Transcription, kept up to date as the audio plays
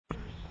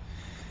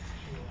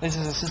This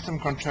is a system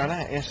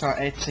controller,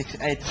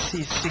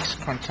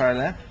 SR868C6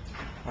 controller.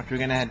 What we're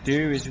going to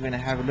do is we're going to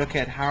have a look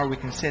at how we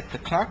can set the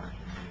clock,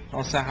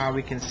 also how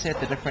we can set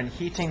the different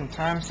heating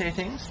time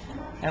settings,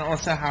 and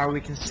also how we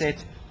can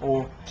set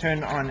or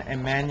turn on a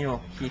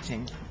manual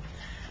heating.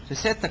 To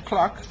set the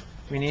clock,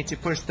 we need to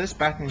push this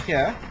button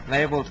here,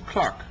 labeled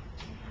clock.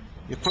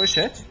 You push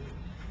it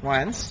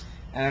once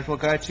and it will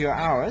go to your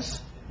hours,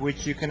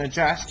 which you can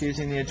adjust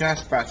using the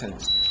adjust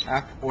buttons,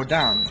 up or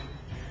down.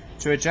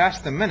 To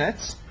adjust the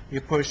minutes, you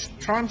push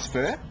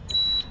transfer,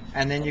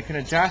 and then you can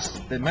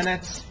adjust the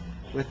minutes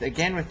with the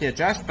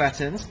adjust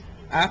buttons,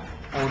 up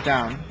or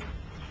down.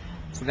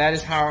 So that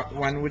is how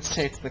one would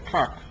set the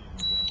clock.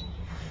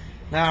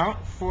 Now,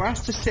 for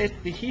us to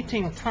set the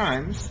heating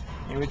times,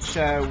 which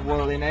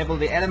will enable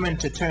the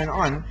element to turn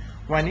on,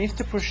 one needs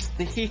to push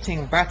the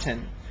heating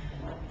button.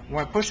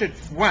 One push it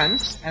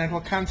once and it will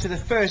come to the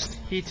first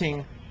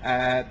heating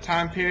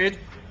time period,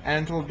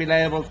 and it will be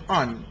labeled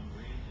on.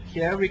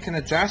 Here we can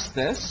adjust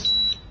this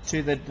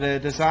to the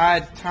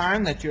desired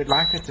time that you would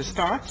like it to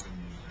start.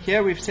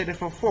 Here we've set it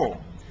for 4.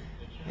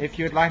 If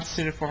you would like to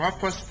set it for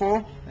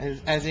 4:30,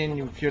 as in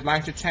if you'd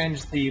like to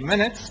change the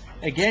minutes,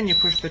 again you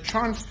push the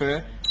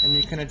transfer and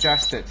you can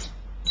adjust it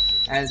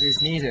as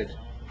is needed.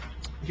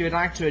 If you would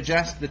like to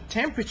adjust the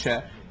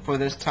temperature for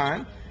this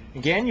time,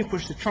 again you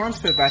push the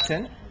transfer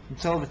button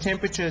until the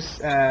temperature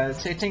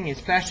setting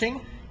is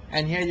flashing,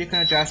 and here you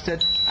can adjust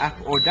it up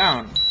or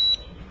down.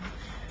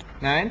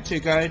 Now, to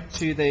go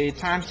to the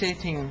time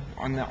setting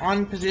on the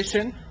on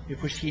position, you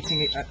push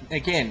heating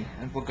again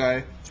and it will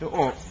go to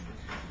off.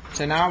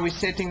 So now we're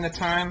setting the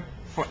time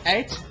for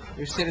 8.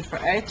 We've set it for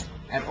 8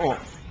 and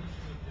off.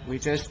 We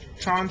just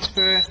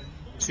transfer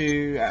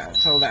to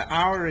till the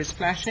hour is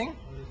flashing,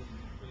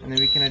 and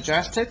then we can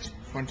adjust it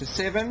from to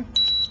 7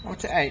 or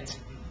to 8.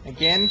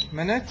 Again,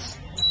 minutes,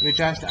 we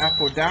adjust up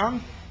or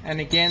down, and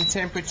again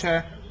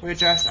temperature, we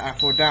adjust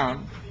up or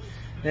down.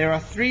 There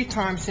are 3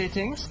 time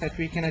settings that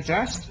we can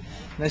adjust.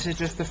 This is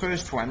just the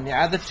first one. The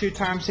other 2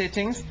 time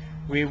settings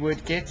we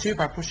would get to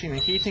by pushing the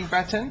heating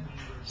button.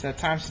 So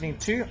time setting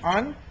 2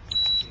 on,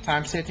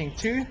 time setting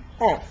 2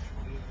 off,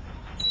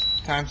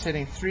 time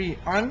setting 3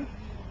 on,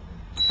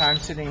 time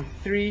setting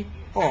 3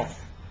 off.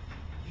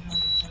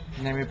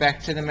 And then we're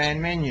back to the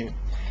main menu.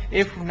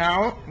 If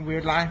now we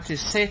would like to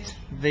set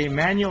the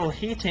manual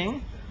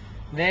heating,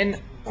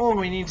 then all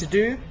we need to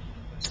do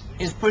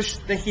is push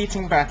the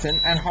heating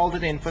button and hold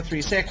it in for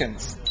 3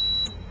 seconds.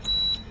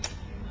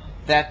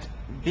 That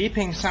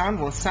beeping sound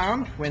will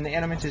sound when the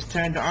element is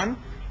turned on,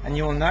 and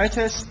you will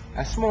notice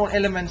a small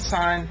element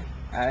sign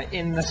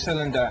in the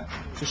cylinder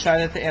to show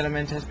that the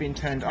element has been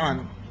turned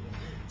on.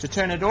 To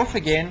turn it off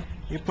again,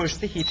 you push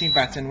the heating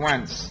button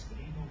once.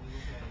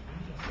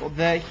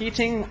 The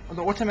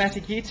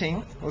automatic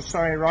heating,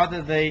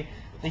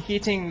 the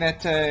heating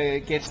that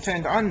gets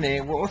turned on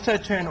there will also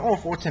turn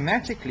off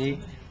automatically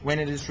when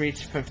it has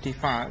reached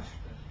 55.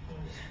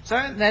 So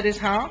that is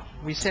how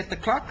we set the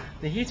clock,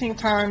 the heating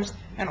times,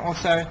 and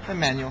also the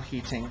manual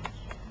heating.